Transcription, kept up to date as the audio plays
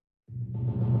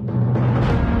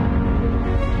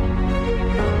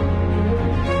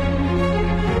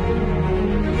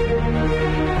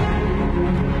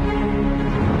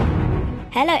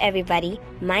everybody.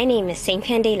 My name is Saint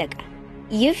Luka.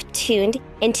 You've tuned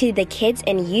into the kids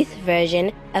and youth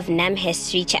version of Nam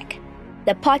History Check,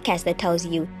 the podcast that tells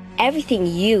you everything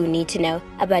you need to know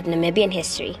about Namibian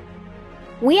history.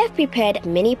 We have prepared a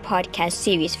mini podcast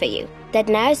series for you that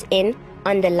narrows in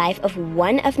on the life of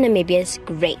one of Namibia's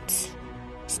greats.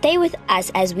 Stay with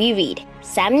us as we read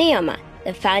Sam Nujoma,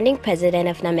 the Founding President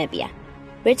of Namibia,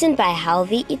 written by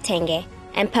Helvi Itenge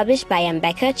and published by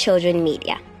Mbeka Children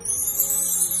Media.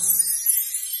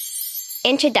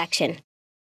 Introduction.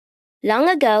 Long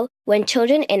ago, when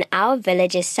children in our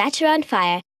villages sat around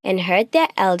fire and heard their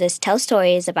elders tell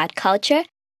stories about culture,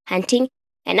 hunting,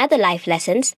 and other life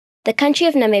lessons, the country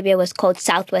of Namibia was called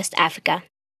Southwest Africa,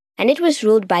 and it was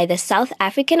ruled by the South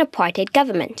African apartheid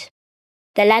government.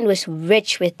 The land was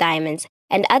rich with diamonds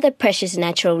and other precious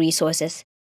natural resources,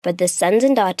 but the sons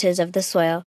and daughters of the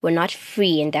soil were not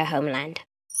free in their homeland.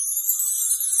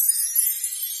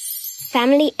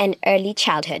 Family and early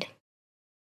childhood.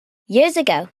 Years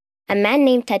ago, a man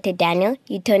named Tate Daniel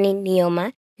Utoni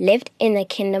Nujoma lived in a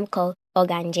kingdom called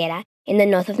Oganjera in the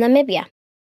north of Namibia.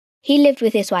 He lived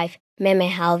with his wife, Meme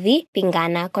Helvi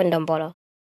Itenge-Wheeler.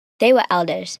 They were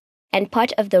elders and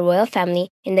part of the royal family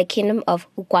in the kingdom of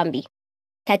Ukwambi.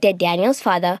 Tate Daniel's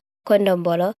father,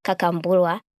 Kondombolo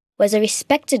Kakambulwa, was a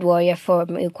respected warrior from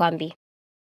Ukwambi.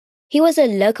 He was a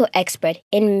local expert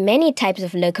in many types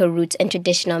of local roots and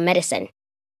traditional medicine,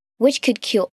 which could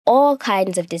cure all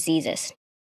kinds of diseases.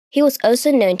 He was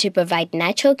also known to provide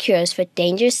natural cures for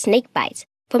dangerous snake bites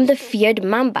from the feared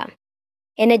mamba.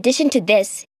 In addition to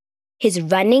this, his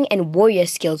running and warrior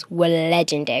skills were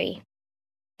legendary.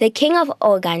 The king of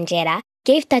Oganjera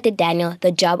gave Tate Daniel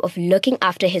the job of looking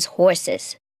after his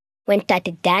horses. When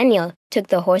Tate Daniel took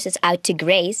the horses out to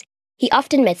graze, he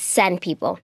often met sand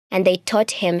people, and they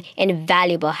taught him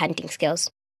invaluable hunting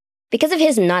skills. Because of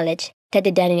his knowledge,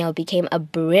 Tate Daniel became a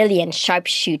brilliant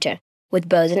sharpshooter with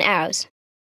bows and arrows.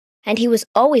 And he was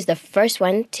always the first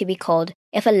one to be called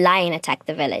if a lion attacked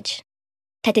the village.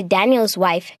 Tate Daniel's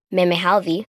wife, Meme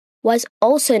Helvi, was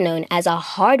also known as a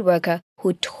hard worker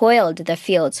who toiled the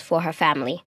fields for her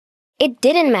family. It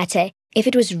didn't matter if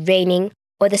it was raining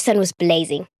or the sun was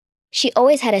blazing. She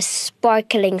always had a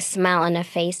sparkling smile on her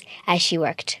face as she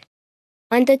worked.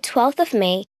 On the 12th of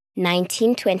May,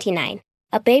 1929,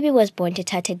 a baby was born to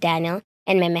Tate Daniel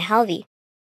and Meme Helvi.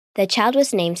 The child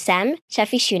was named Sam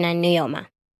Shafishuna Nujoma.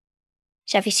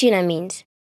 Shafishuna means,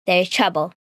 there is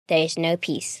trouble, there is no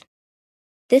peace.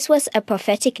 This was a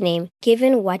prophetic name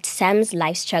given what Sam's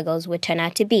life struggles would turn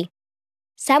out to be.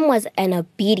 Sam was an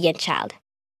obedient child,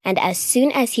 and as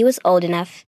soon as he was old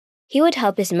enough, he would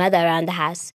help his mother around the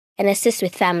house and assist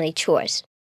with family chores.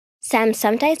 Sam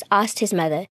sometimes asked his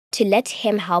mother to let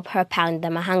him help her pound the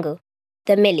mahangu,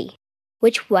 the millie,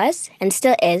 which was and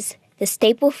still is the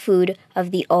staple food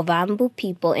of the Ovambu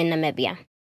people in Namibia.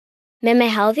 Meme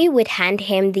Helvi would hand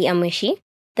him the amushi,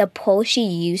 the pole she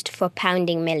used for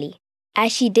pounding millie.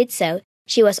 As she did so,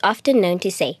 she was often known to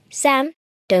say, "Sam,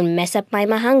 don't mess up my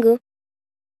mahangu."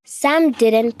 Sam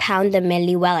didn't pound the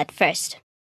millie well at first,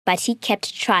 but he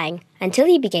kept trying until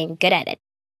he became good at it.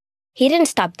 He didn't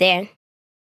stop there.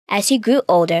 As he grew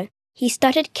older, he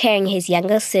started carrying his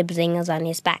younger siblings on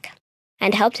his back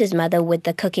and helped his mother with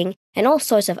the cooking and all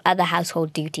sorts of other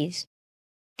household duties.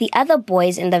 The other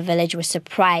boys in the village were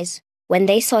surprised when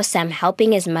they saw Sam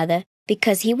helping his mother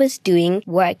because he was doing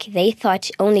work they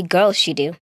thought only girls should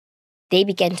do. They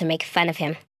began to make fun of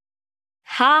him.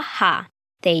 "Ha ha,"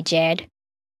 they jeered.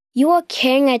 "You are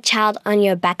carrying a child on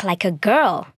your back like a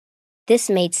girl." This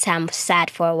made Sam sad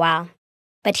for a while,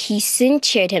 but he soon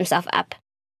cheered himself up.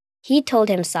 He told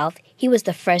himself he was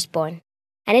the firstborn,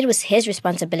 and it was his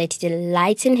responsibility to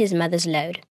lighten his mother's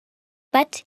load.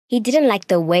 But he didn't like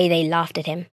the way they laughed at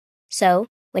him. So,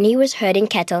 when he was herding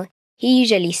cattle, he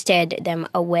usually steered them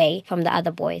away from the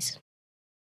other boys.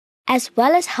 As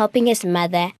well as helping his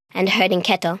mother and herding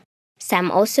cattle, Sam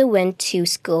also went to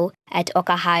school at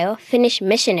Okahayo Finnish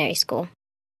Missionary School.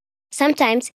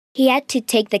 Sometimes he had to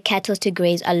take the cattle to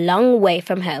graze a long way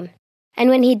from home, and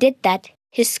when he did that,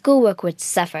 his schoolwork would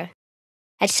suffer.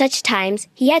 At such times,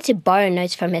 he had to borrow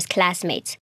notes from his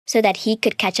classmates so that he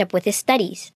could catch up with his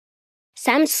studies.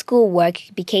 Sam's schoolwork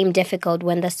became difficult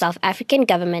when the South African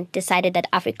government decided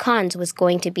that Afrikaans was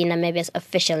going to be Namibia's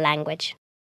official language.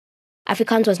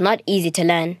 Afrikaans was not easy to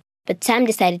learn, but Sam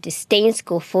decided to stay in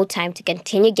school full-time to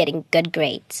continue getting good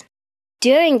grades.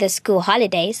 During the school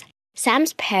holidays,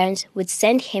 Sam's parents would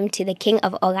send him to the king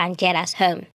of Oganjera's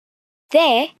home.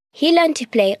 There, he learned to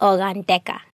play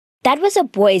Ogandeka. That was a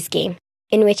boys' game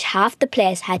in which half the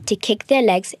players had to kick their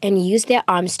legs and use their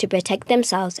arms to protect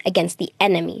themselves against the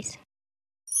enemies.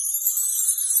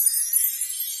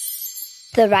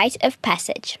 The rite of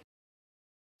passage.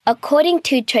 According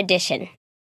to tradition,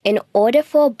 in order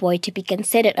for a boy to be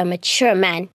considered a mature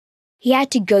man, he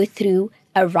had to go through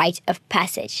a rite of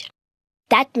passage.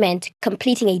 That meant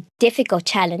completing a difficult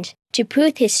challenge to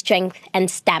prove his strength and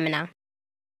stamina.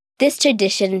 This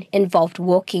tradition involved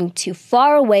walking to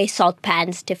faraway salt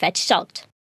pans to fetch salt.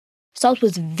 Salt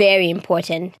was very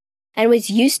important and was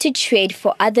used to trade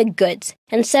for other goods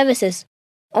and services,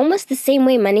 almost the same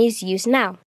way money is used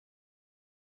now.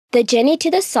 The journey to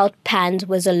the salt pans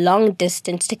was a long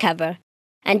distance to cover,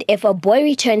 and if a boy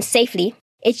returned safely,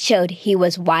 it showed he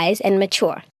was wise and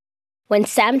mature. When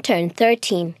Sam turned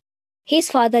 13, his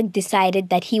father decided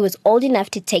that he was old enough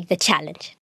to take the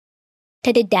challenge.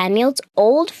 Tate Daniel's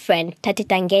old friend Tate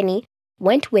Tangeni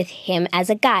went with him as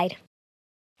a guide.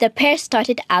 The pair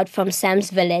started out from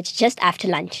Sam's village just after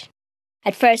lunch.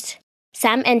 At first,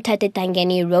 Sam and Tate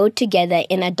Tangeni rode together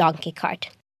in a donkey cart.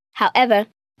 However,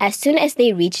 as soon as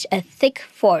they reached a thick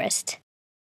forest,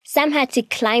 Sam had to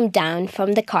climb down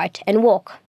from the cart and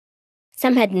walk.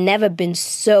 Sam had never been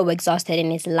so exhausted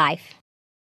in his life.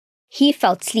 He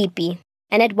felt sleepy,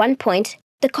 and at one point,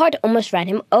 the cart almost ran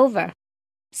him over.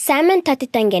 Sam and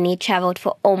Tate Tangeni traveled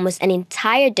for almost an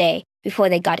entire day before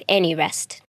they got any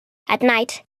rest. At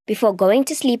night, before going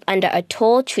to sleep under a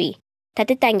tall tree,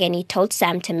 Tate Tangeni told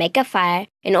Sam to make a fire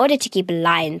in order to keep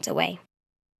lions away.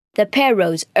 The pair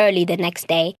rose early the next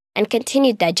day and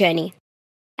continued their journey.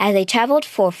 As they traveled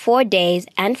for 4 days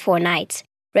and 4 nights,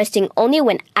 resting only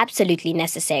when absolutely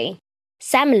necessary,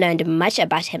 Sam learned much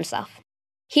about himself.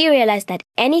 He realized that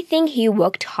anything he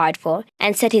worked hard for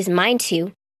and set his mind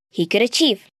to, he could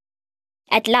achieve.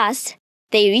 At last,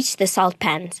 they reached the salt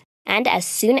pans, and as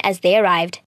soon as they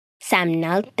arrived, Sam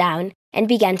knelt down and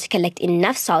began to collect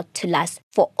enough salt to last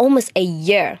for almost a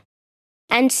year.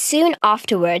 And soon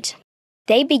afterwards,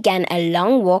 they began a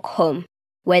long walk home,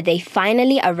 where they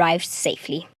finally arrived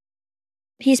safely.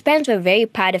 His parents were very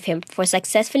proud of him for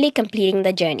successfully completing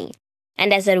the journey,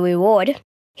 and as a reward,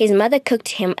 his mother cooked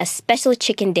him a special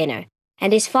chicken dinner,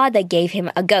 and his father gave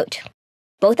him a goat,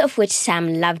 both of which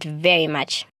Sam loved very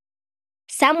much.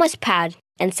 Sam was proud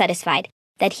and satisfied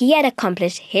that he had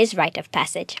accomplished his rite of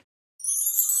passage.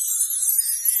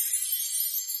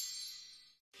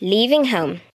 Leaving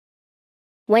home.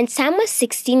 When Sam was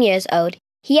 16 years old,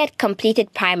 he had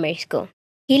completed primary school.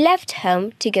 He left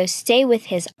home to go stay with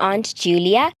his aunt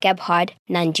Julia Gebhard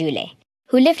Nanjule,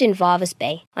 who lived in Walvis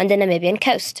Bay on the Namibian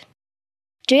coast.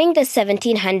 During the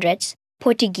 1700s,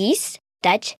 Portuguese,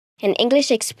 Dutch, and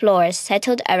English explorers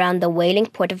settled around the whaling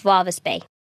port of Walvis Bay.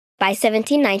 By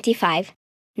 1795,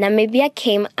 Namibia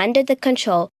came under the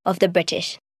control of the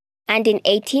British, and in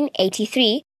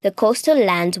 1883, the coastal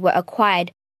lands were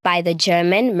acquired by the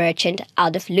German merchant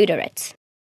Adolf Luderitz.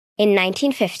 In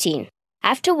 1915,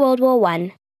 after World War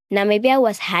I, Namibia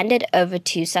was handed over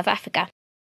to South Africa.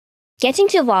 Getting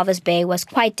to Walvis Bay was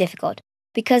quite difficult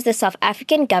because the South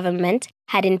African government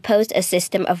had imposed a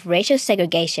system of racial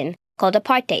segregation called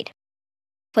apartheid.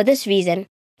 For this reason,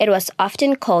 it was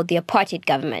often called the apartheid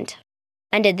government.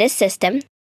 Under this system,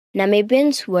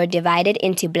 Namibians were divided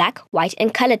into black, white,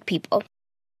 and colored people.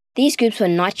 These groups were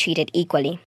not treated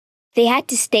equally. They had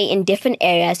to stay in different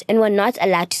areas and were not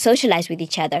allowed to socialize with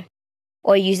each other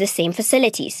or use the same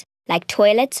facilities, like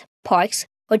toilets, parks,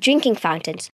 or drinking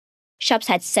fountains. Shops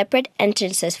had separate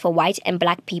entrances for white and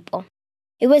black people.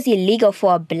 It was illegal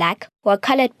for a black or a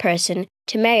colored person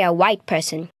to marry a white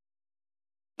person.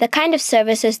 The kind of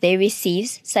services they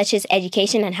received, such as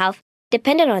education and health,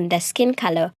 depended on their skin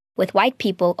color, with white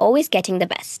people always getting the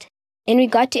best. In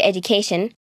regard to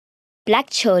education, black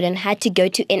children had to go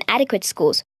to inadequate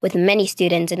schools with many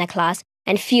students in a class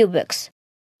and few books,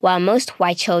 while most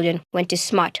white children went to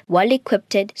smart,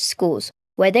 well-equipped schools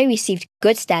where they received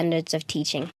good standards of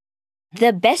teaching.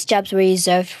 The best jobs were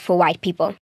reserved for white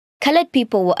people. Colored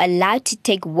people were allowed to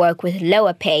take work with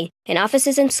lower pay in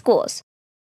offices and schools.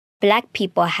 Black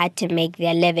people had to make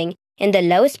their living in the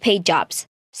lowest paid jobs,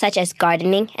 such as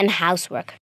gardening and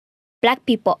housework. Black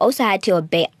people also had to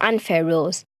obey unfair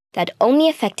rules that only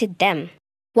affected them.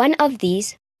 One of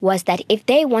these was that if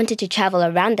they wanted to travel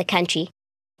around the country,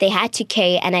 they had to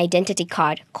carry an identity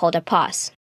card called a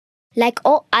pass. Like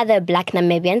all other black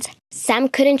Namibians, Sam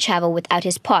couldn't travel without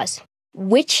his pass,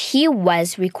 which he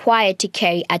was required to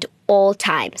carry at all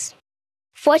times.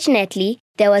 Fortunately,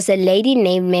 there was a lady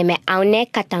named Meme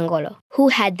Aune Katangolo who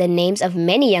had the names of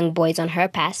many young boys on her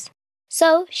pass,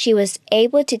 so she was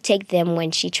able to take them when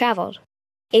she traveled.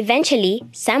 Eventually,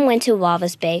 Sam went to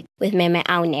Walvis Bay with Meme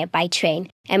Aune by train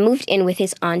and moved in with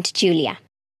his aunt Julia.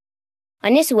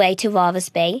 On his way to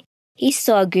Walvis Bay, he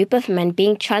saw a group of men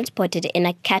being transported in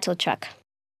a cattle truck.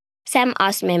 Sam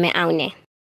asked Meme Aune,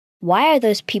 "Why are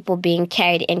those people being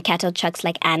carried in cattle trucks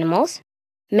like animals?"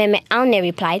 Meme Aune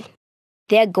replied,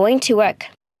 "They're going to work."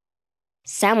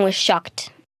 Sam was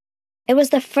shocked. It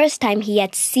was the first time he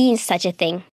had seen such a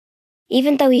thing.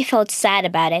 Even though he felt sad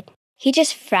about it, he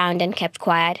just frowned and kept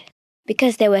quiet,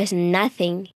 because there was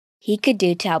nothing he could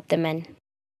do to help the men.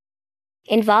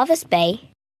 In Walvis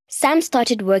Bay, Sam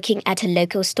started working at a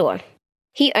local store.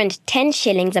 He earned 10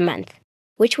 shillings a month,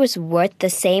 which was worth the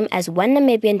same as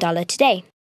 $1 today.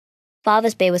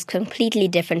 Walvis Bay was completely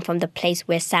different from the place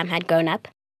where Sam had grown up.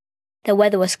 The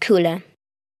weather was cooler.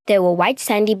 There were white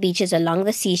sandy beaches along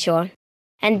the seashore,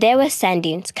 and there were sand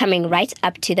dunes coming right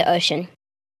up to the ocean.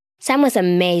 Sam was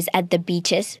amazed at the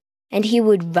beaches, and he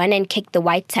would run and kick the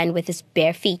white sand with his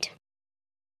bare feet.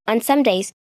 On some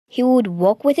days, he would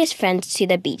walk with his friends to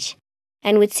the beach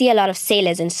and would see a lot of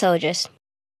sailors and soldiers.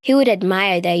 He would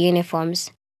admire their uniforms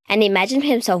and imagine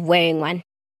himself wearing one.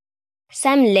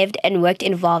 Sam lived and worked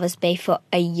in Walvis Bay for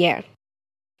a year.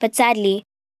 But sadly,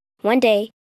 one day,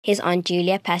 his Aunt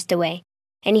Julia passed away,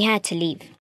 and he had to leave.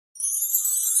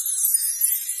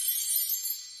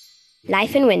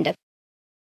 Life in Windhoek.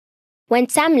 When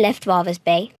Sam left Walvis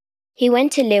Bay, he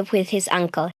went to live with his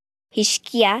uncle,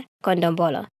 Hishkia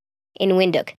Kondombolo, in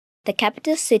Windhoek, the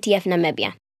capital city of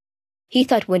Namibia. He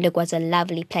thought Windhoek was a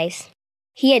lovely place.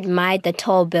 He admired the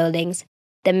tall buildings,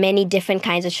 the many different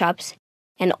kinds of shops,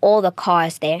 and all the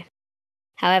cars there.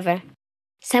 However,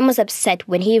 Sam was upset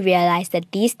when he realized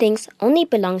that these things only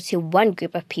belonged to one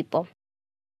group of people.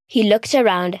 He looked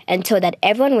around and saw that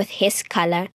everyone with his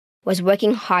color was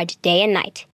working hard day and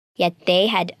night, yet they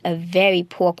had a very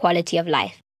poor quality of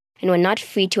life and were not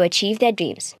free to achieve their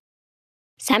dreams.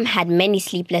 Sam had many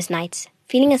sleepless nights,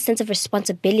 feeling a sense of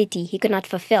responsibility he could not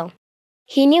fulfill.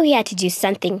 He knew he had to do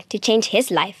something to change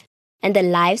his life and the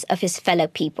lives of his fellow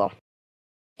people.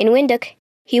 In Windhoek,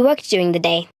 he worked during the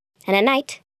day, and at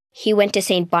night, he went to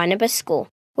St. Barnabas School,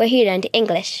 where he learned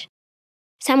English.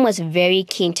 Sam was very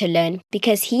keen to learn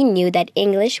because he knew that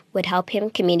English would help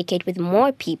him communicate with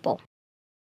more people.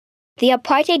 The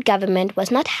apartheid government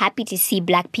was not happy to see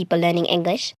black people learning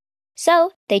English,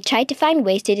 so they tried to find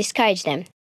ways to discourage them.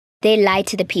 They lied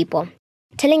to the people,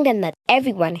 telling them that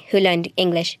everyone who learned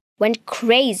English went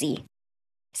crazy.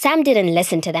 Sam didn't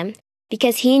listen to them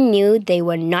because he knew they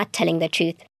were not telling the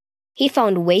truth. He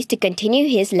found ways to continue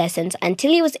his lessons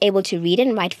until he was able to read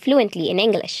and write fluently in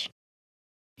English.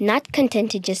 Not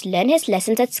content to just learn his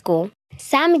lessons at school,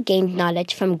 Sam gained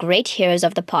knowledge from great heroes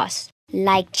of the past,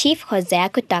 like Chief Hosea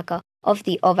Kutaka of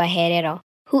the Ovaherero,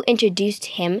 who introduced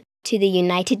him to the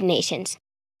United Nations,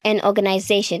 an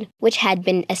organization which had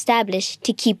been established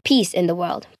to keep peace in the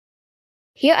world.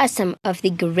 Here are some of the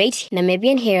great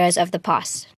Namibian heroes of the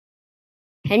past.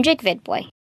 Hendrik Witbooi,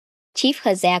 Chief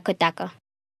Hosea Kutaka,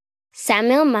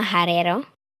 Samuel Maharero,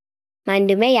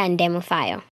 Mandume Yande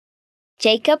Mufayo,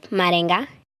 Jacob Marenga,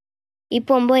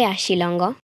 Ipombo ya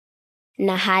Shilongo,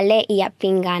 Nahale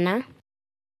Iapingana,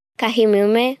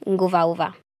 Kahimume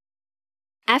Nguvauva.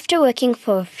 After working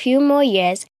for a few more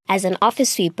years as an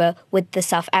office sweeper with the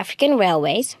South African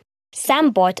Railways,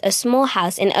 Sam bought a small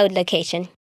house in Oud location.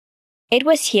 It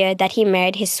was here that he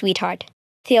married his sweetheart,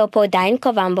 Theopoldine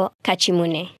Kovambo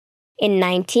Kachimune, in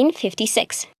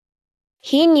 1956.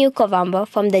 He knew Kovambo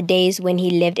from the days when he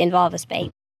lived in Walvis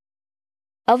Bay.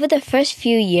 Over the first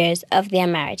few years of their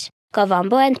marriage,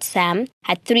 Kovambo and Sam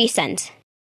had 3 sons,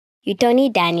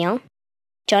 Utoni Daniel,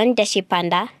 John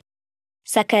Deshipanda,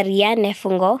 Sakaria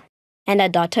Nefungo, and a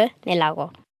daughter,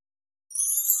 Nelago.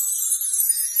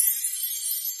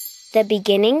 The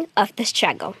beginning of the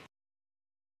struggle.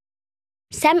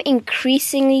 Sam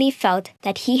increasingly felt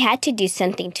that he had to do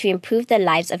something to improve the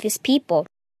lives of his people.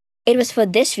 It was for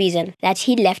this reason that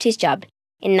he left his job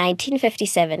in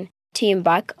 1957 to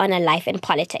embark on a life in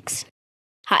politics.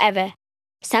 However,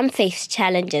 Sam faced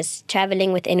challenges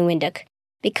traveling within Windhoek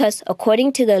because,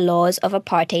 according to the laws of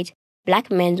apartheid,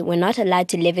 black men were not allowed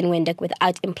to live in Windhoek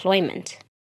without employment.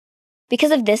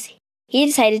 Because of this, he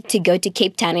decided to go to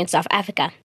Cape Town in South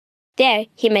Africa. There,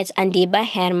 he met Andiba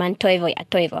Herman Toivoya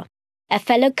Toivo, a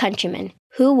fellow countryman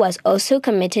who was also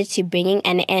committed to bringing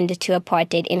an end to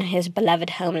apartheid in his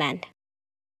beloved homeland.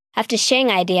 After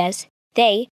sharing ideas,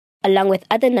 they, along with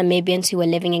other Namibians who were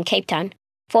living in Cape Town,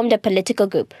 formed a political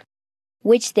group,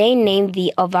 which they named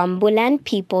the Ovambuland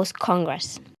People's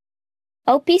Congress.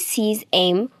 OPC's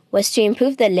aim was to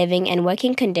improve the living and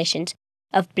working conditions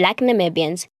of black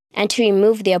Namibians and to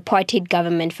remove the apartheid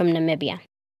government from Namibia.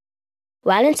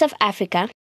 While in South Africa,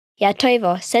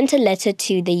 Yatoivo sent a letter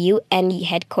to the UN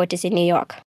headquarters in New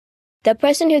York. The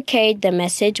person who carried the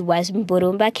message was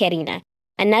Mburumba Kerina,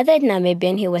 another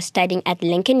Namibian who was studying at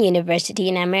Lincoln University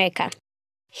in America.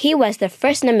 He was the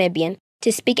first Namibian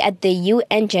to speak at the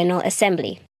UN General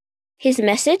Assembly. His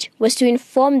message was to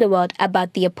inform the world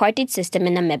about the apartheid system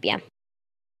in Namibia.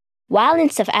 While in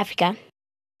South Africa,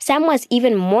 Sam was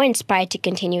even more inspired to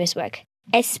continue his work,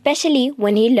 especially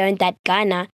when he learned that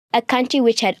Ghana, a country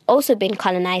which had also been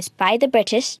colonized by the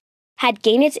British, had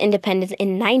gained its independence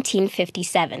in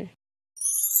 1957.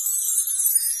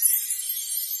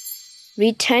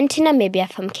 Return to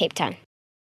Namibia from Cape Town.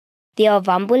 The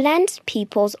Ovambuland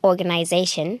People's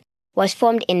Organization was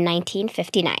formed in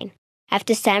 1959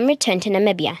 after Sam returned to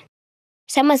Namibia.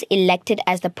 Sam was elected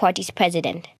as the party's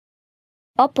president.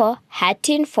 OPPO had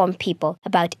to inform people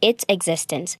about its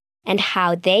existence and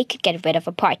how they could get rid of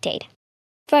apartheid.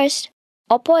 First,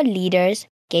 OPPO leaders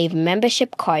gave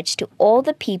membership cards to all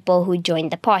the people who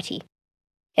joined the party.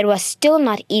 It was still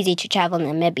not easy to travel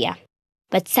in Namibia,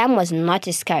 but Sam was not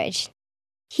discouraged.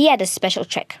 He had a special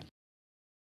trick.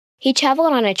 He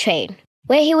traveled on a train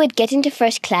where he would get into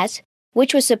first class,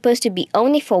 which was supposed to be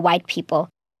only for white people,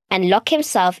 and lock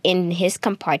himself in his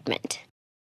compartment.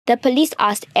 The police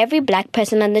asked every black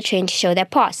person on the train to show their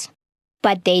pass,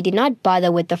 but they did not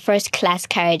bother with the first-class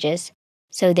carriages,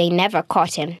 so they never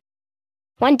caught him.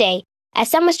 One day, as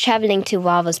Sam was traveling to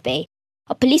Walvis Bay,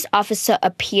 a police officer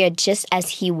appeared just as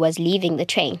he was leaving the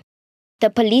train. The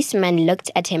policeman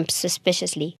looked at him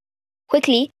suspiciously.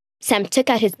 Quickly, Sam took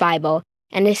out his Bible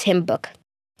and his hymn book.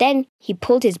 Then he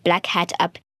pulled his black hat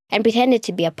up and pretended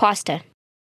to be a pastor.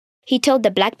 He told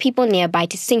the black people nearby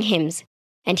to sing hymns,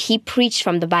 and he preached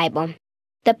from the Bible.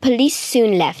 The police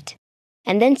soon left,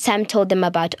 and then Sam told them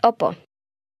about OPPO.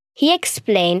 He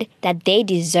explained that they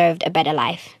deserved a better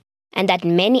life, and that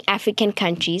many African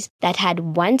countries that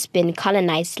had once been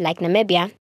colonized like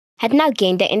Namibia had now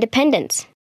gained their independence.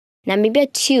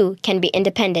 Namibia too can be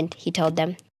independent, he told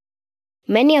them.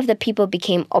 Many of the people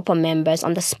became OPPO members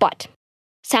on the spot.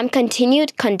 Sam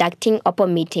continued conducting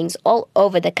OPPO meetings all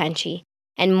over the country,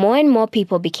 and more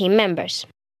people became members.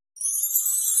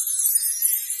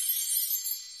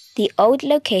 The Old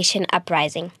Location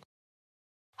Uprising.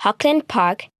 Hockland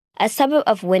Park, a suburb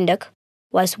of Windhoek,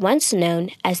 was once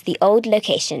known as the Old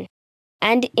Location,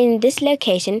 and in this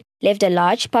location lived a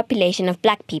large population of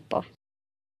black people.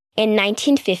 In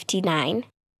 1959,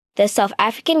 the South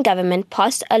African government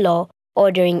passed a law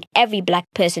ordering every black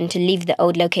person to leave the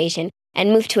old location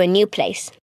and move to a new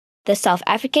place. The South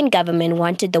African government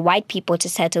wanted the white people to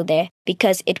settle there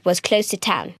because it was close to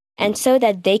town, and so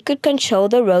that they could control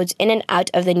the roads in and out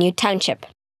of the new township.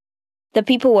 The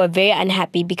people were very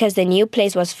unhappy because the new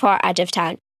place was far out of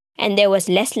town, and there was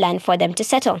less land for them to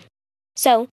settle.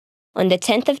 So, on the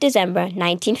 10th of December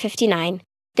 1959,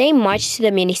 they marched to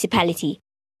the municipality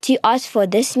to ask for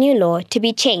this new law to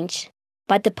be changed,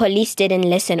 but the police didn't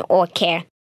listen or care.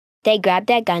 They grabbed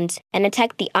their guns and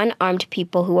attacked the unarmed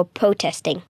people who were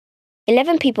protesting.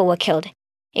 11 people were killed,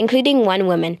 including one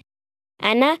woman,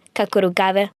 Anna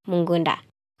Kakurugave Mungunda,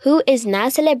 who is now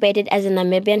celebrated as a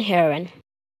Namibian heroine.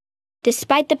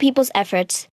 Despite the people's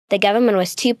efforts, the government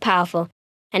was too powerful,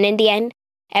 and in the end,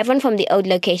 everyone from the old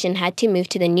location had to move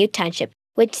to the new township,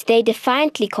 which they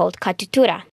defiantly called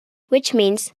Katutura, which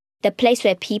means the place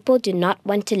where people do not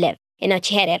want to live, in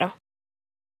Otjiherero.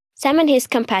 Sam and his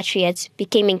compatriots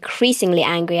became increasingly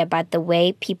angry about the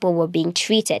way people were being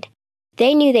treated.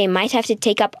 They knew they might have to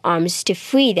take up arms to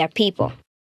free their people.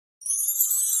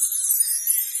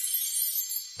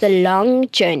 The Long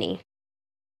Journey.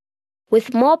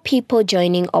 With more people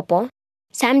joining OPPO,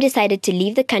 Sam decided to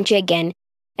leave the country again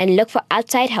and look for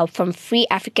outside help from free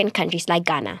African countries like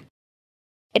Ghana.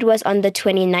 It was on the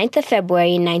 29th of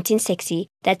February 1960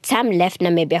 that Sam left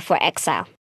Namibia for exile.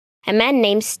 A man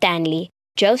named Stanley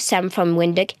drove Sam from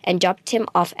Windhoek and dropped him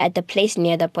off at the place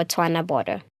near the Botswana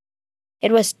border.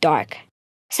 It was dark.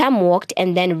 Sam walked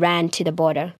and then ran to the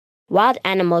border. Wild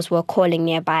animals were calling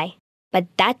nearby, but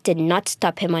that did not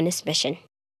stop him on his mission.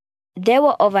 There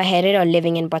were Overherero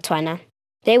living in Botswana.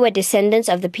 They were descendants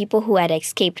of the people who had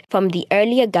escaped from the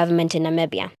earlier government in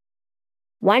Namibia.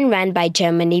 One ran by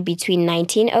Germany between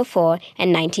 1904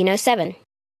 and 1907.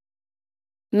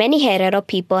 Many Herero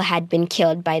people had been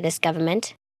killed by this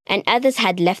government, and others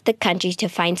had left the country to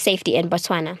find safety in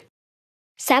Botswana.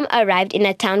 Sam arrived in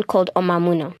a town called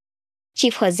Omamuno.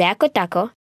 Chief Jose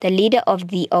Akotako, the leader of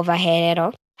the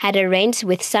Overherero, had arranged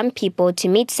with some people to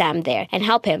meet Sam there and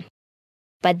help him.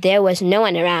 But there was no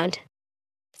one around.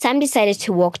 Sam decided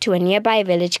to walk to a nearby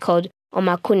village called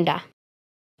Omakunda.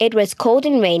 It was cold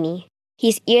and rainy.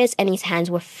 His ears and his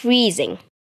hands were freezing.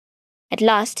 At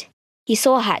last, he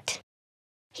saw a hut.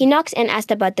 He knocked and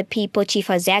asked about the people Chief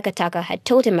Jose Akotako had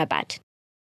told him about.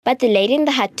 But the lady in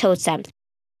the hut told Sam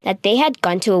that they had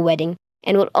gone to a wedding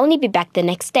and would only be back the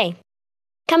next day.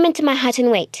 "Come into my hut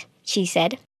and wait," she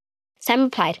said. Sam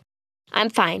replied, "I'm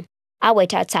fine. I'll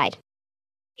wait outside."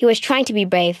 He was trying to be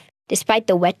brave, despite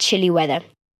the wet, chilly weather.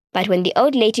 But when the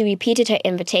old lady repeated her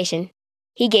invitation,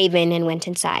 he gave in and went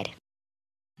inside.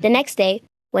 The next day,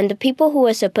 when the people who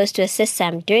were supposed to assist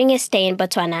Sam during his stay in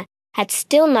Botswana had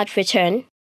still not returned,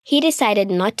 he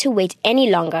decided not to wait any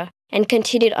longer and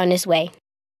continued on his way.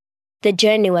 The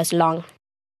journey was long.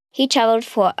 He traveled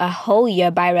for a whole year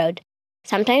by road,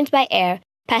 sometimes by air,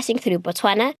 passing through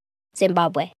Botswana,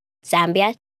 Zimbabwe,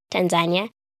 Zambia, Tanzania,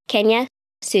 Kenya,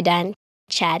 Sudan,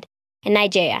 Chad, and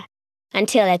Nigeria,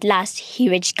 until at last he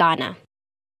reached Ghana.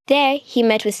 There, he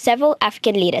met with several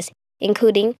African leaders,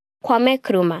 including Kwame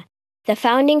Nkrumah, the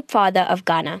founding father of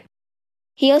Ghana.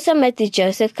 He also met with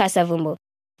Joseph Kasavumbu,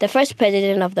 the first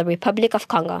president of the Republic of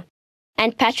Congo,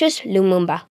 and Patrice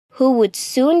Lumumba, who would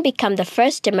soon become the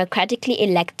first democratically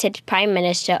elected prime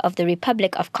minister of the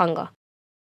Republic of Congo.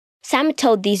 Sam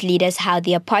told these leaders how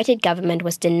the apartheid government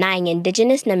was denying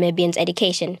indigenous Namibians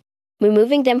education,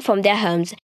 removing them from their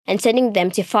homes, and sending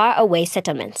them to far-away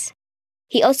settlements.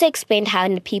 He also explained how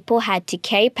the people had to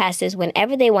carry passes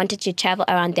whenever they wanted to travel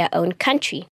around their own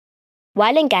country.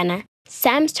 While in Ghana,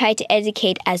 Sam tried to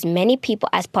educate as many people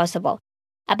as possible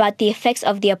about the effects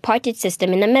of the apartheid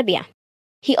system in Namibia.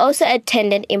 He also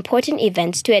attended important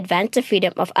events to advance the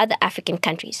freedom of other African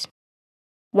countries.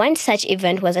 One such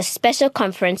event was a special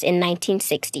conference in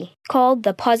 1960 called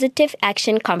the Positive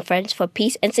Action Conference for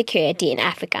Peace and Security in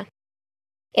Africa.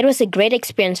 It was a great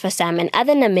experience for Sam and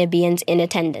other Namibians in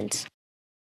attendance.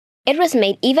 It was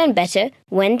made even better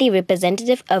when the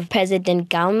representative of President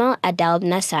Gamal Abdel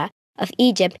Nasser of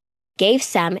Egypt gave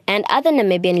Sam and other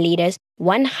Namibian leaders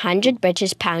 100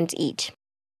 British pounds each.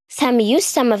 Sam used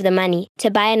some of the money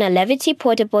to buy an Levity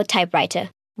portable typewriter,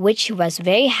 which was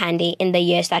very handy in the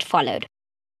years that followed.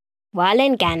 While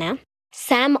in Ghana,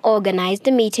 Sam organized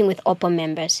a meeting with OPPO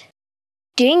members.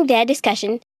 During their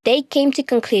discussion, they came to the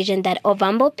conclusion that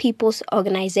Ovambo People's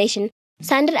Organization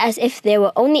sounded as if they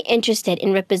were only interested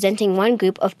in representing one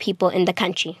group of people in the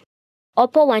country.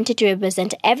 OPPO wanted to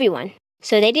represent everyone,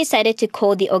 so they decided to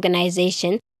call the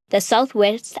organization the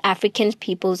Southwest African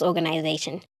People's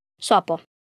Organization, SWAPO.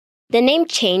 The name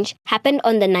change happened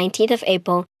on the 19th of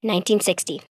April,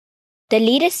 1960. The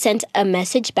leaders sent a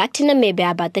message back to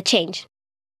Namibia about the change.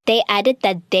 They added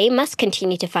that they must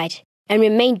continue to fight and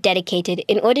remain dedicated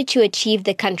in order to achieve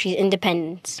the country's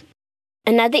independence.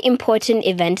 Another important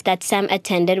event that Sam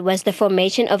attended was the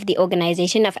formation of the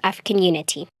Organization of African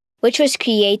Unity, which was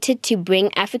created to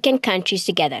bring African countries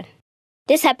together.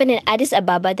 This happened in Addis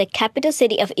Ababa, the capital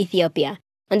city of Ethiopia,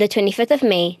 on the 25th of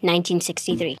May,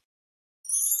 1963.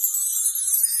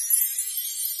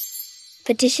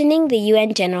 Petitioning the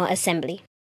UN General Assembly.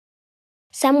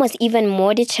 Sam was even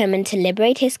more determined to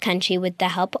liberate his country with the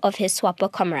help of his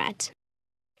SWAPO comrades.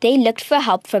 They looked for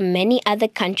help from many other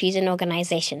countries and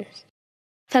organizations.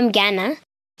 From Ghana,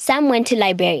 Sam went to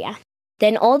Liberia,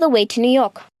 then all the way to New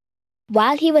York.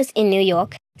 While he was in New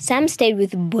York, Sam stayed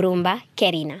with Burumba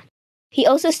Kerina. He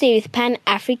also stayed with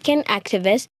Pan-African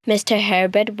activist Mr.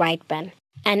 Herbert Whiteman,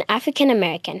 an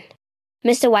African-American.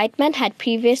 Mr. Whiteman had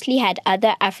previously had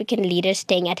other African leaders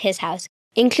staying at his house,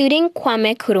 including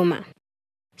Kwame Nkrumah.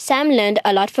 Sam learned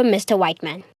a lot from Mr.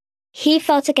 Whiteman. He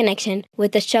felt a connection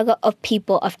with the struggle of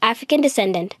people of African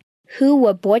descent who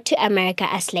were brought to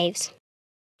America as slaves.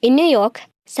 In New York,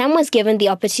 Sam was given the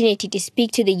opportunity to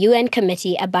speak to the UN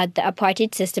committee about the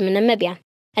apartheid system in Namibia.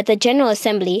 At the General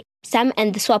Assembly, Sam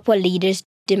and the SWAPO leaders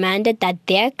demanded that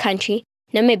their country,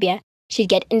 Namibia, should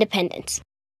get independence.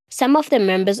 Some of the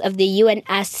members of the UN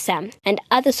asked Sam and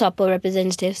other SWAPO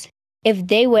representatives if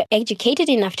they were educated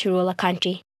enough to rule a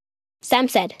country. Sam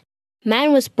said,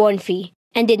 "Man was born free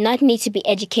and did not need to be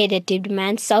educated to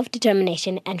demand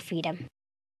self-determination and freedom."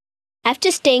 After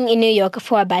staying in New York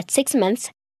for about 6 months,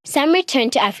 Sam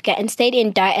returned to Africa and stayed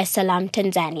in Dar es Salaam,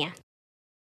 Tanzania.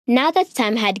 Now that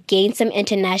Sam had gained some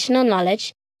international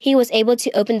knowledge, he was able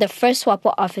to open the first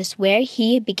SWAPO office where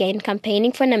he began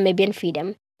campaigning for Namibian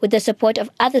freedom with the support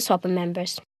of other SWAPO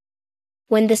members.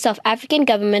 When the South African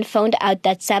government found out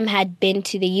that Sam had been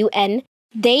to the UN,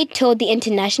 they told the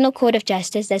International Court of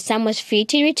Justice that Sam was free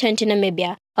to return to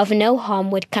Namibia if no harm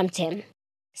would come to him.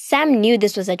 Sam knew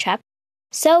this was a trap,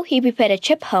 so he prepared a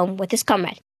trip home with his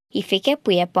comrade,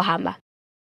 Hifikepunye,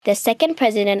 the second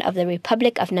president of the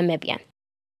Republic of Namibia,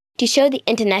 to show the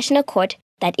International Court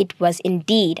that it was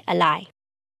indeed a lie.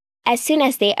 As soon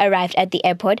as they arrived at the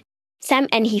airport, Sam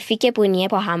and Hifikepunye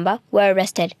were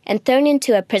arrested and thrown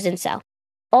into a prison cell.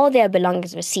 All their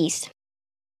belongings were seized.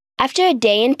 After a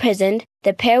day in prison,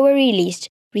 the pair were released,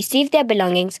 received their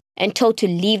belongings, and told to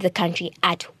leave the country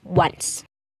at once.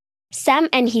 Sam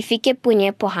and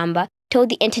Hifikepunye Pohamba told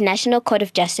the International Court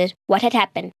of Justice what had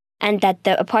happened and that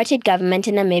the apartheid government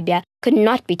in Namibia could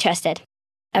not be trusted.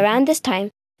 Around this time,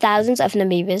 thousands of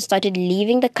Namibians started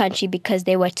leaving the country because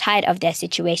they were tired of their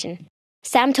situation.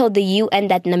 Sam told the UN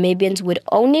that Namibians would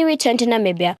only return to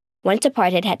Namibia once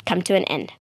apartheid had come to an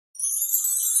end.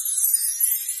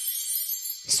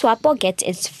 SWAPO gets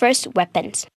its first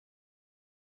weapons.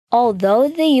 Although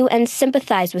the UN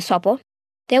sympathized with SWAPO,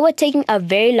 they were taking a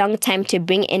very long time to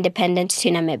bring independence to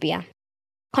Namibia.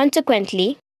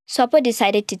 Consequently, SWAPO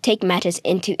decided to take matters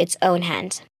into its own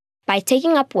hands by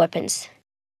taking up weapons.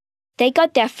 They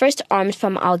got their first arms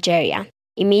from Algeria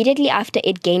immediately after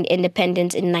it gained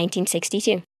independence in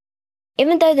 1962.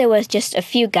 Even though there was just a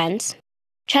few guns,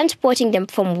 transporting them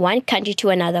from one country to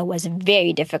another was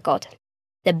very difficult.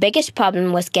 The biggest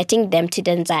problem was getting them to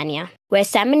Tanzania, where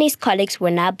Sam and his colleagues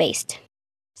were now based.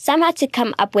 Sam had to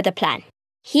come up with a plan.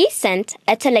 He sent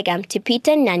a telegram to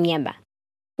Peter Nanyemba,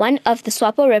 one of the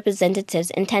SWAPO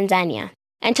representatives in Tanzania,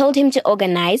 and told him to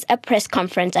organize a press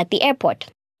conference at the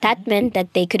airport. That meant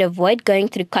that they could avoid going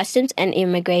through customs and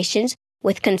immigrations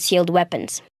with concealed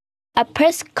weapons. A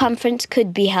press conference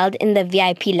could be held in the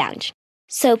VIP lounge.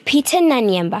 So Peter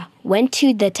Nanyemba went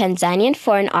to the Tanzanian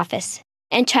Foreign Office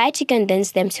and tried to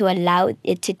convince them to allow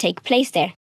it to take place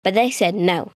there, but they said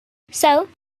no. So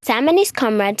Sam and his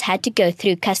comrades had to go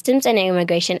through customs and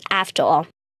immigration after all.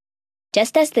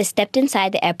 Just as they stepped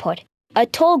inside the airport, a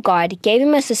tall guard gave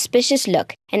him a suspicious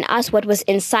look and asked what was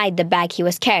inside the bag he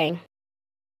was carrying.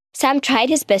 Sam tried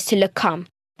his best to look calm,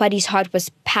 but his heart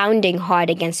was pounding hard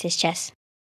against his chest.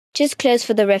 "Just clothes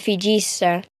for the refugees,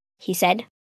 sir," he said.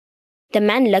 The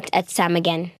man looked at Sam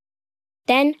again.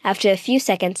 Then, after a few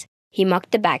seconds, he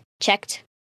marked the bag, checked.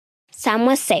 Sam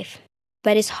was safe,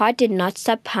 but his heart did not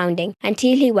stop pounding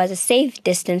until he was a safe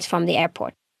distance from the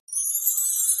airport.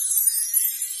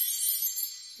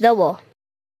 The war.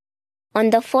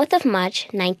 On the 4th of March,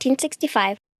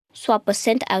 1965, SWAPO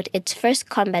sent out its first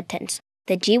combatants,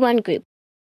 the G1 group,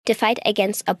 to fight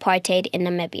against apartheid in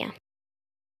Namibia.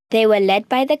 They were led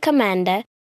by the commander,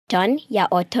 John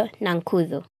Yaoto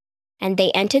Nankuzu, and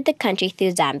they entered the country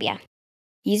through Zambia.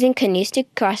 Using canoes to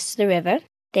cross the river,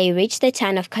 they reached the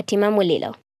town of Katima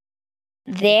Mulilo.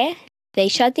 There, they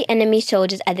shot the enemy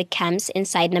soldiers at the camps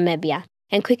inside Namibia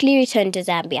and quickly returned to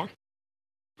Zambia.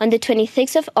 On the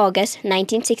 26th of August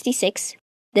 1966,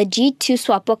 the G2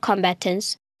 SWAPO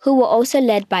combatants, who were also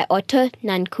led by Otto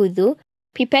Nankuzu,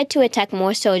 prepared to attack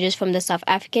more soldiers from the South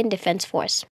African Defence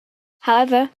Force.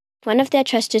 However, one of their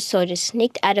trusted soldiers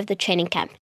sneaked out of the training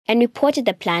camp and reported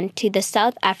the plan to the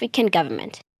South African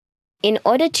government. In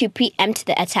order to preempt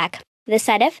the attack, the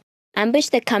SADF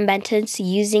ambushed the combatants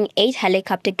using 8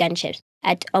 helicopter gunships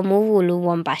at Omuvulu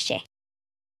Wombashe.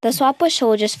 The SWAPO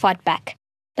soldiers fought back,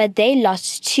 but they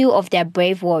lost 2 of their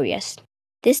brave warriors.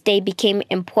 This day became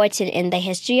important in the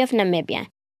history of Namibia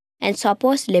and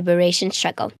SWAPO's liberation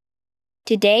struggle.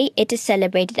 Today, it is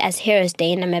celebrated as Heroes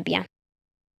Day in Namibia.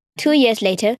 2 years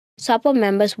later, SWAPO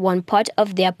members won part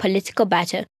of their political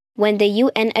battle when the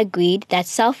UN agreed that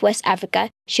Southwest Africa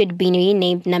should be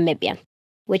renamed Namibia,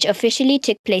 which officially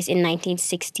took place in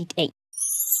 1968.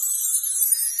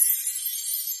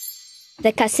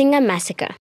 The Kasinga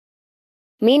Massacre.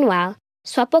 Meanwhile,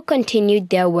 SWAPO continued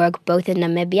their work both in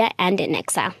Namibia and in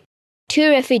exile. 2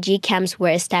 refugee camps were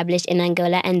established in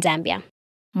Angola and Zambia.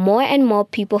 More and more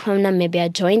people from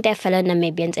Namibia joined their fellow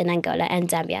Namibians in Angola and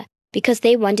Zambia because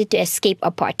they wanted to escape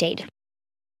apartheid.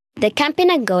 The camp in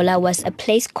Angola was a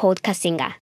place called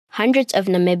Kasinga. Hundreds of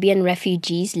Namibian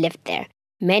refugees lived there,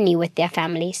 many with their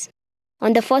families.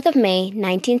 On the 4th of May,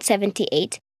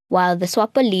 1978, while the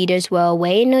SWAPO leaders were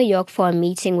away in New York for a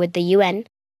meeting with the UN,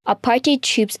 apartheid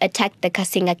troops attacked the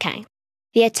Kasinga camp.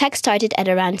 The attack started at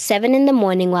around 7 in the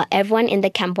morning while everyone in the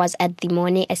camp was at the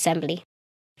morning assembly.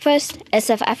 First, a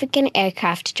South African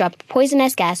aircraft dropped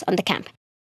poisonous gas on the camp.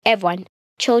 Everyone,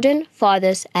 children,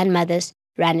 fathers, and mothers,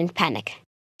 ran in panic.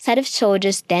 SADF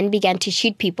soldiers then began to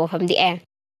shoot people from the air.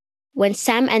 When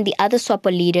Sam and the other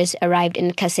SWAPO leaders arrived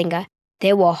in Kasinga,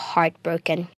 they were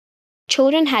heartbroken.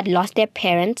 Children had lost their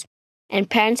parents,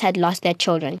 and parents had lost their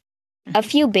children. A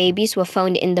few babies were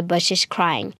found in the bushes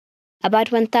crying.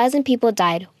 About 1,000 people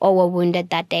died or were wounded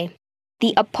that day.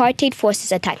 The apartheid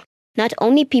forces attacked not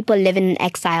only people living in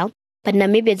exile, but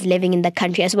Namibians living in the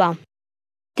country as well.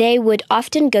 They would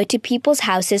often go to people's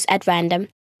houses at random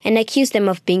and accuse them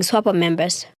of being SWAPO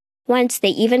members. Once, they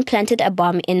even planted a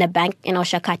bomb in a bank in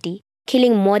Oshakati,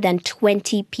 killing more than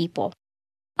 20 people.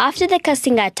 After the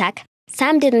Kasinga attack,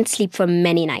 Sam didn't sleep for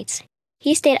many nights.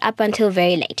 He stayed up until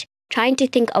very late, trying to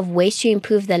think of ways to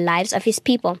improve the lives of his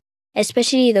people,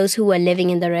 especially those who were living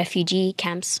in the refugee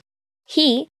camps.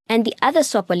 He and the other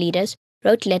SWAPO leaders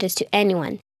wrote letters to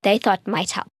anyone they thought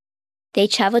might help. They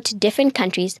traveled to different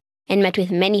countries and met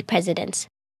with many presidents.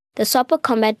 The SWAPO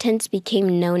combatants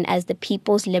became known as the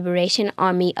People's Liberation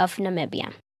Army of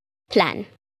Namibia. Plan.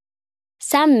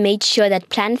 Sam made sure that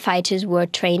plan fighters were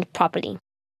trained properly.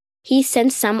 He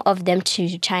sent some of them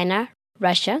to China,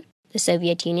 Russia, the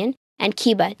Soviet Union, and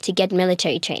Cuba to get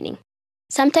military training.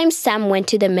 Sometimes Sam went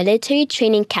to the military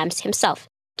training camps himself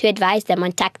to advise them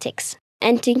on tactics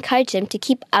and to encourage them to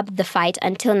keep up the fight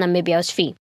until Namibia was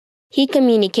free. He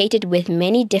communicated with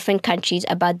many different countries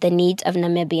about the needs of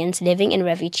Namibians living in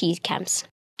refugee camps.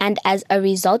 And as a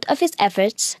result of his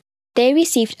efforts, they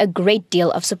received a great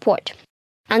deal of support.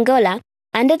 Angola,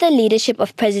 under the leadership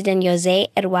of President José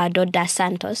Eduardo dos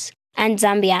Santos, and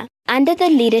Zambia, under the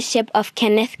leadership of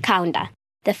Kenneth Kaunda,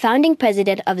 the founding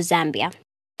president of Zambia,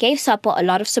 gave SWAPO a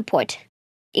lot of support,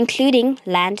 including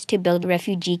land to build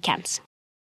refugee camps.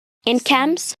 In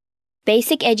camps,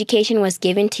 basic education was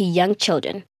given to young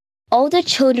children. Older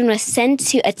children were sent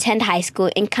to attend high school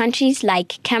in countries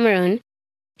like Cameroon,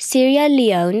 Sierra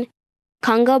Leone,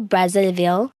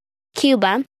 Congo-Brazzaville,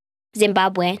 Cuba,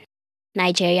 Zimbabwe,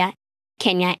 Nigeria,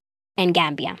 Kenya, and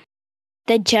Gambia.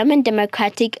 The German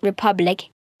Democratic Republic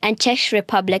and Czech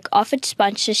Republic offered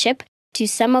sponsorship to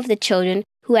some of the children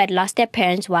who had lost their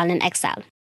parents while in exile.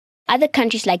 Other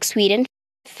countries like Sweden,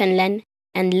 Finland,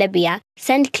 and Libya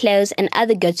sent clothes and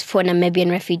other goods for Namibian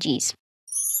refugees.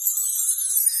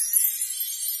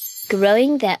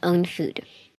 Growing their own food.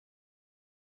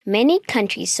 Many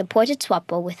countries supported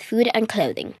SWAPO with food and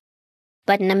clothing,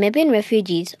 but Namibian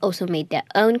refugees also made their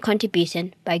own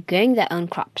contribution by growing their own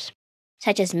crops,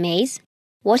 such as maize,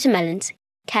 watermelons,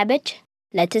 cabbage,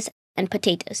 lettuce, and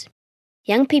potatoes.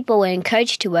 Young people were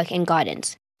encouraged to work in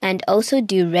gardens and also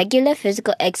do regular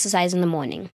physical exercise in the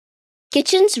morning.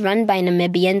 Kitchens run by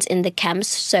Namibians in the camps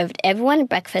served everyone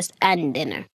breakfast and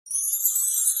dinner.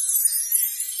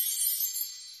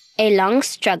 A long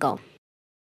struggle.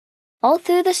 All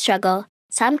through the struggle,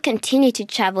 Sam continued to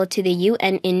travel to the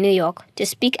UN in New York to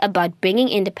speak about bringing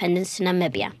independence to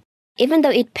Namibia. Even though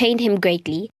it pained him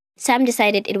greatly, Sam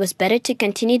decided it was better to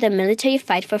continue the military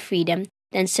fight for freedom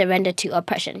than surrender to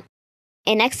oppression.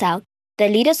 In exile, the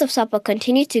leaders of SWAPO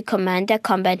continued to command their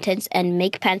combatants and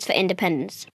make plans for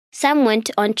independence. Sam went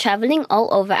on traveling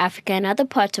all over Africa and other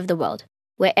parts of the world,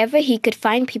 wherever he could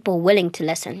find people willing to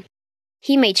listen.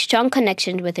 He made strong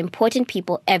connections with important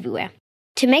people everywhere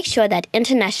to make sure that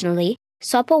internationally,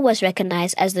 SWAPO was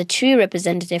recognized as the true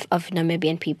representative of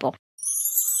Namibian people.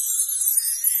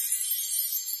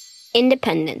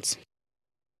 Independence.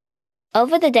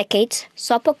 Over the decades,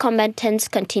 SWAPO combatants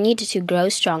continued to grow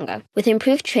stronger with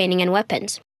improved training and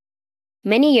weapons.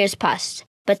 Many years passed,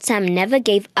 but Sam never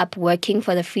gave up working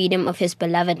for the freedom of his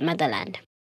beloved motherland.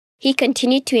 He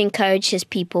continued to encourage his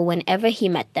people whenever he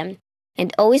met them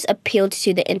and always appealed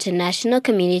to the international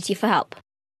community for help.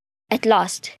 At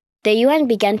last, the UN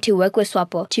began to work with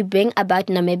SWAPO to bring about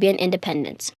Namibian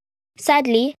independence.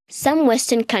 Sadly, some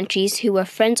Western countries who were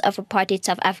friends of apartheid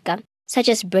South Africa, such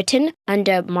as Britain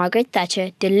under Margaret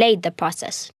Thatcher, delayed the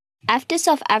process. After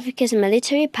South Africa's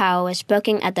military power was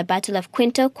broken at the Battle of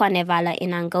Quinto Quanevala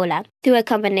in Angola, through a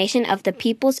combination of the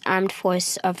People's Armed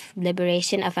Force of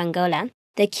Liberation of Angola,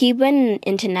 the Cuban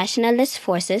Internationalist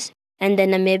Forces, and the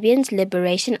Namibian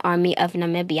Liberation Army of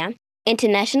Namibia,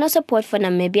 international support for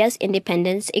Namibia's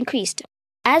independence increased.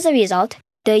 As a result,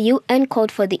 the UN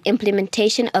called for the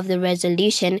implementation of the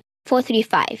Resolution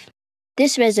 435.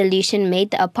 This resolution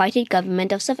made the apartheid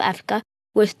government of South Africa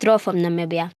withdraw from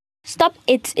Namibia, stop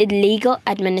its illegal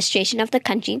administration of the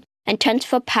country, and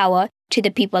transfer power to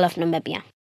the people of Namibia.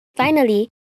 Finally,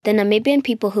 the Namibian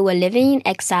people who were living in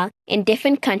exile in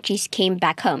different countries came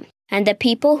back home, and the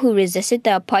people who resisted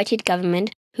the apartheid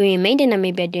government who remained in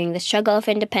Namibia during the struggle of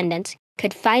independence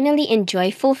could finally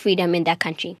enjoy full freedom in their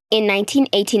country. In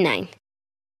 1989,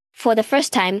 for the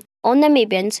first time, all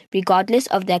Namibians, regardless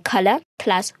of their color,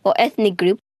 class, or ethnic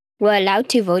group, were allowed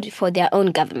to vote for their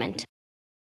own government.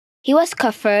 He was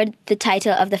conferred the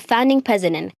title of the Founding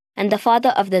President and the father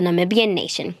of the Namibian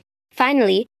nation.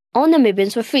 Finally, all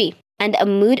Namibians were free, and a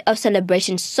mood of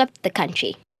celebration swept the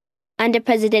country. Under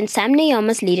President Sam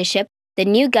Nujoma's leadership, the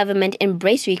new government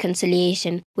embraced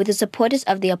reconciliation with the supporters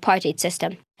of the apartheid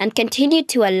system and continued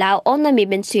to allow all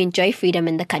Namibians to enjoy freedom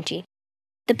in the country.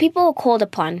 The people were called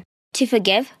upon to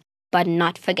forgive but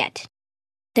not forget.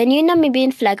 The new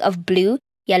Namibian flag of blue,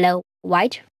 yellow,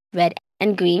 white, red,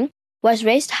 and green was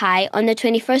raised high on the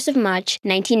 21st of March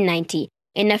 1990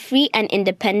 in a free and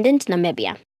independent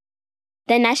Namibia.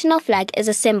 The national flag is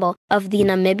a symbol of the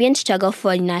Namibian struggle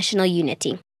for national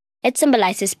unity. It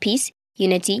symbolizes peace,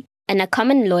 unity, and a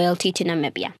common loyalty to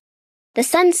Namibia. The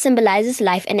sun symbolizes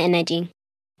life and energy.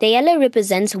 The yellow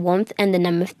represents warmth and the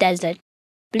Namib Desert.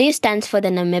 Blue stands for the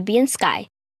Namibian sky,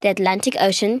 the Atlantic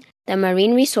Ocean, the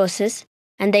marine resources,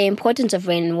 and the importance of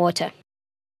rain and water.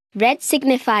 Red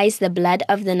signifies the blood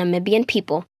of the Namibian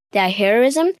people, their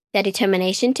heroism, their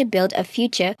determination to build a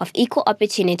future of equal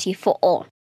opportunity for all.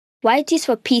 White is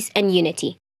for peace and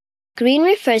unity. Green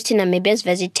refers to Namibia's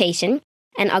vegetation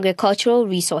and agricultural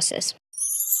resources.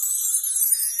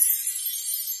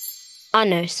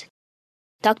 Honors.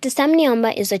 Dr. Sam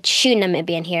Nujoma is a true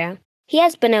Namibian hero. He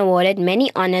has been awarded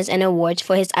many honors and awards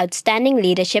for his outstanding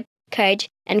leadership, courage,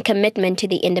 and commitment to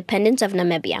the independence of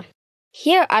Namibia.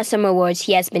 Here are some awards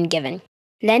he has been given.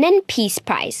 Lenin Peace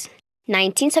Prize,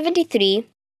 1973,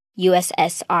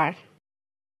 USSR.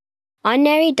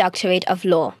 Honorary Doctorate of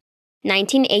Law,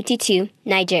 1982,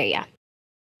 Nigeria.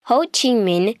 Ho Chi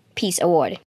Minh Peace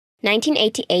Award,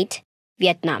 1988,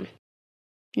 Vietnam.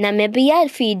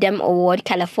 Namibia Freedom Award,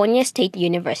 California State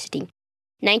University,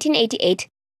 1988,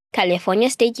 California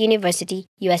State University,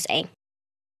 USA.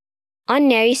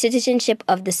 Honorary Citizenship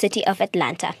of the City of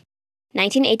Atlanta,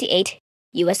 1988,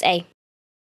 USA.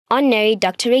 Honorary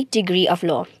Doctorate Degree of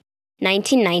Law,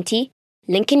 1990,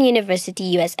 Lincoln University,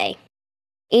 USA.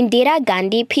 Indira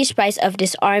Gandhi Peace Prize of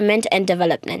Disarmament and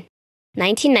Development,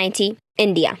 1990,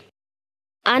 India.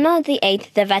 Anno VIII,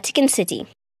 the Vatican City,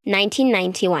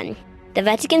 1991. The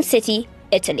Vatican City,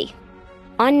 Italy.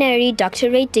 Honorary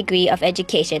Doctorate Degree of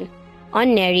Education,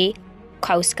 Honorary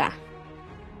Causa,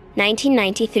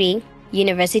 1993,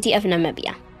 University of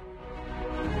Namibia.